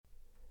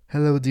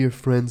Hello, dear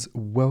friends.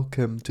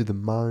 Welcome to the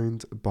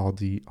Mind,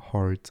 Body,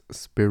 Heart,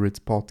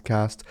 Spirit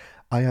podcast.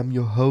 I am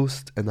your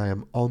host and I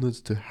am honored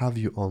to have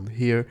you on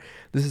here.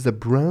 This is a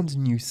brand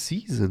new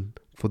season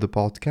for the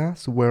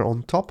podcast where,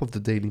 on top of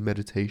the daily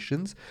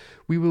meditations,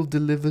 we will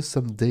deliver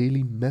some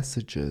daily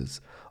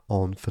messages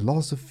on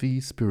philosophy,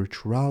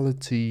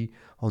 spirituality,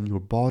 on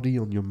your body,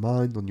 on your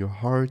mind, on your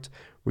heart.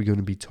 We're going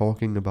to be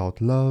talking about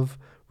love.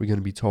 We're going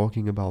to be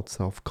talking about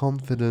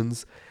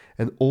self-confidence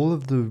and all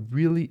of the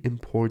really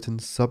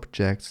important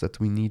subjects that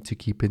we need to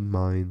keep in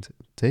mind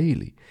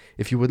daily.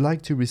 If you would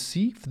like to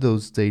receive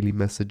those daily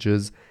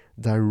messages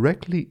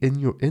directly in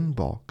your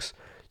inbox,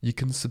 you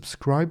can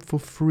subscribe for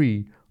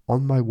free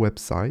on my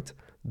website,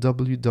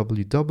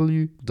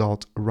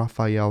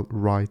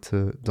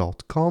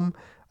 www.raphaelreiter.com.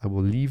 I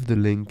will leave the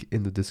link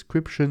in the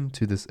description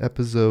to this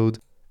episode.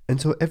 And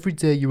so every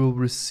day you will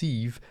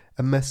receive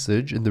a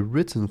message in the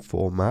written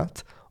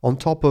format on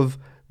top of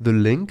the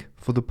link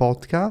for the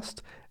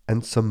podcast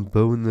and some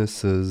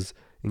bonuses,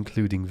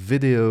 including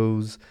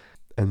videos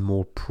and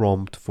more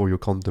prompt for your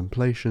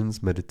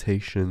contemplations,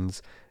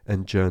 meditations,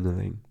 and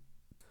journaling.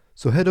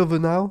 So head over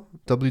now,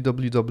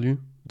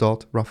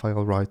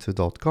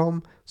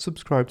 www.raphaelreiter.com,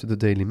 subscribe to the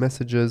daily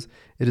messages.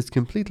 It is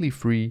completely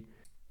free.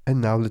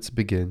 And now let's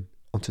begin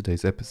on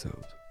today's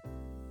episode.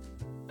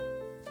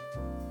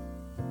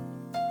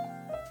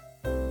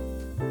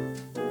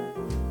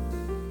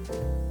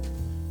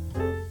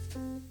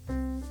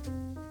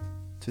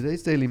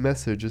 Today's daily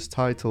message is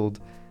titled,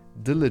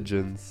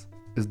 Diligence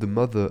is the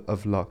Mother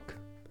of Luck,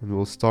 and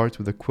we'll start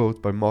with a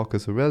quote by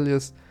Marcus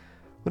Aurelius,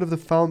 one of the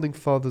founding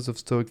fathers of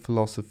Stoic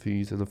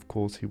philosophies, and of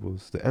course he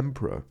was the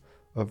emperor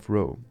of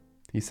Rome.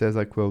 He says,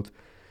 I quote,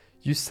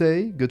 "You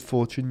say good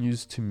fortune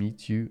used to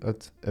meet you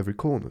at every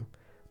corner,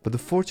 but the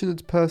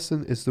fortunate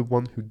person is the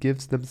one who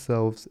gives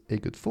themselves a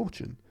good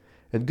fortune,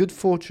 and good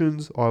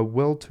fortunes are a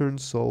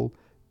well-turned soul,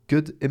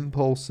 good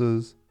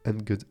impulses,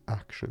 and good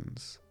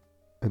actions."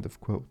 End of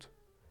quote.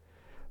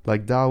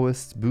 Like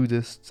Taoists,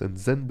 Buddhists, and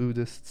Zen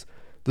Buddhists,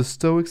 the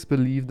Stoics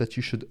believe that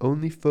you should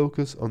only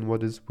focus on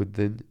what is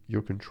within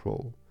your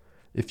control.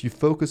 If you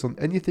focus on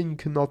anything you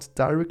cannot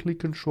directly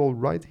control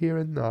right here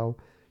and now,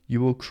 you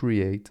will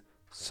create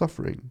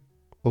suffering,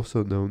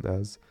 also known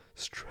as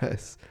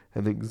stress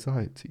and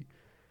anxiety.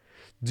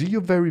 Do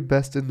your very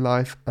best in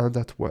life and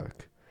at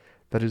work.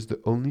 That is the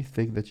only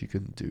thing that you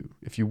can do.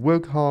 If you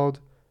work hard,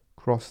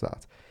 cross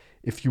that.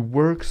 If you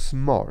work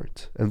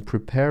smart and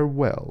prepare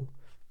well,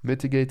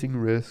 mitigating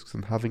risks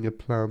and having a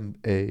plan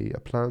A,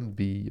 a plan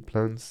B, a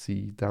plan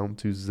C, down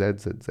to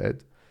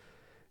ZZZ,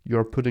 you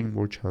are putting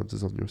more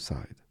chances on your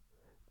side.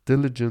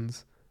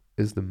 Diligence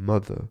is the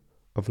mother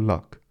of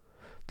luck.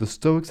 The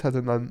Stoics had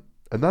an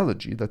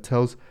analogy that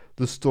tells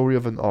the story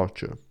of an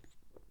archer.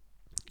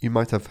 You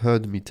might have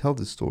heard me tell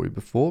this story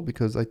before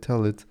because I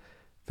tell it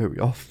very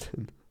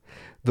often.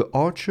 The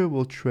archer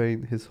will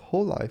train his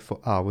whole life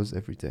for hours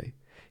every day.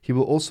 He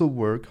will also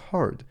work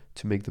hard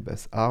to make the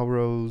best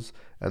arrows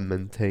and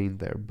maintain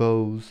their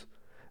bows.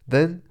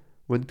 Then,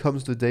 when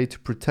comes the day to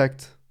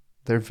protect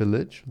their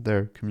village,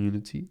 their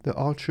community, the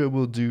archer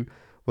will do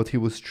what he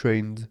was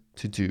trained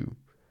to do,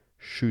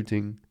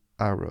 shooting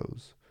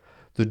arrows.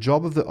 The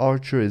job of the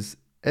archer is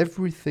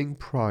everything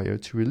prior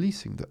to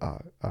releasing the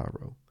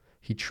arrow.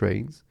 He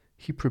trains,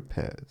 he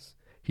prepares,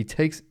 he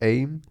takes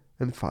aim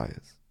and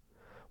fires.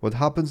 What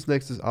happens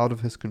next is out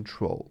of his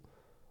control.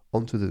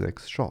 On to the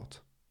next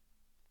shot.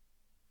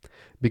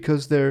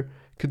 Because there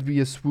could be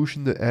a swoosh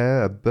in the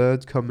air, a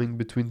bird coming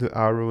between the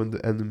arrow and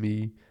the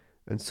enemy,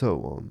 and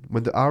so on.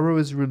 When the arrow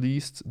is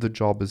released, the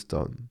job is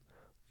done.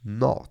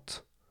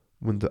 Not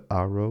when the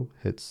arrow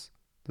hits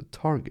the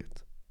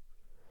target.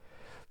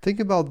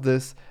 Think about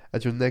this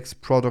at your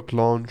next product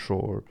launch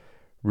or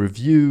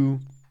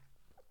review,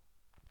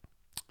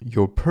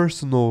 your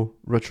personal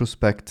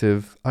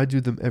retrospective. I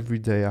do them every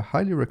day. I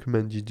highly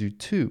recommend you do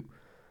too.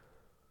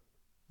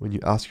 When you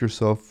ask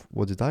yourself,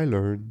 what did I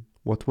learn?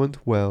 What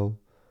went well?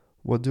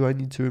 What do I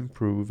need to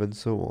improve? And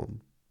so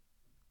on.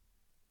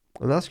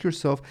 And ask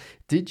yourself,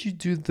 did you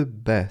do the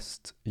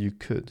best you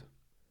could?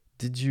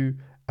 Did you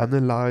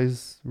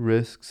analyze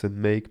risks and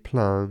make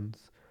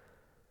plans?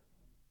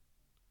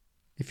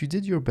 If you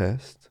did your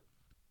best,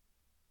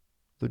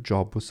 the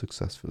job was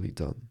successfully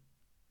done,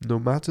 no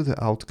matter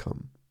the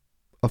outcome.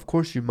 Of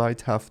course, you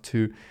might have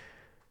to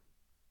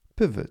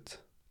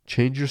pivot,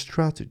 change your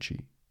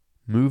strategy,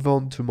 move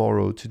on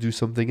tomorrow to do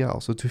something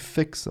else or to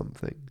fix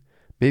something.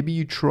 Maybe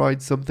you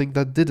tried something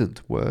that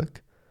didn't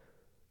work,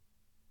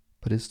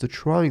 but it's the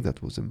trying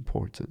that was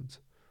important.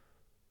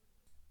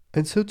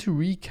 And so to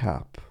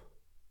recap,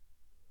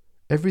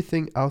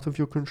 everything out of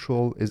your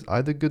control is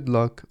either good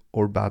luck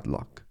or bad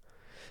luck.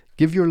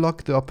 Give your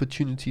luck the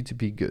opportunity to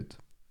be good.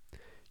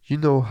 You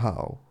know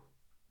how.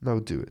 Now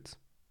do it.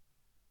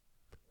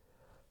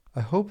 I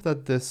hope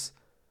that this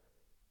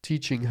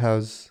teaching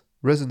has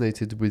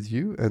resonated with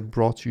you and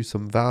brought you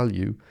some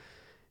value.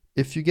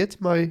 If you get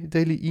my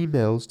daily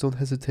emails, don't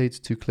hesitate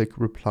to click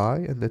reply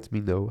and let me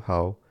know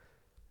how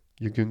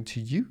you're going to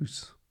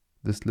use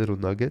this little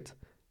nugget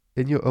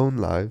in your own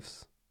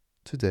lives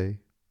today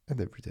and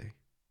every day.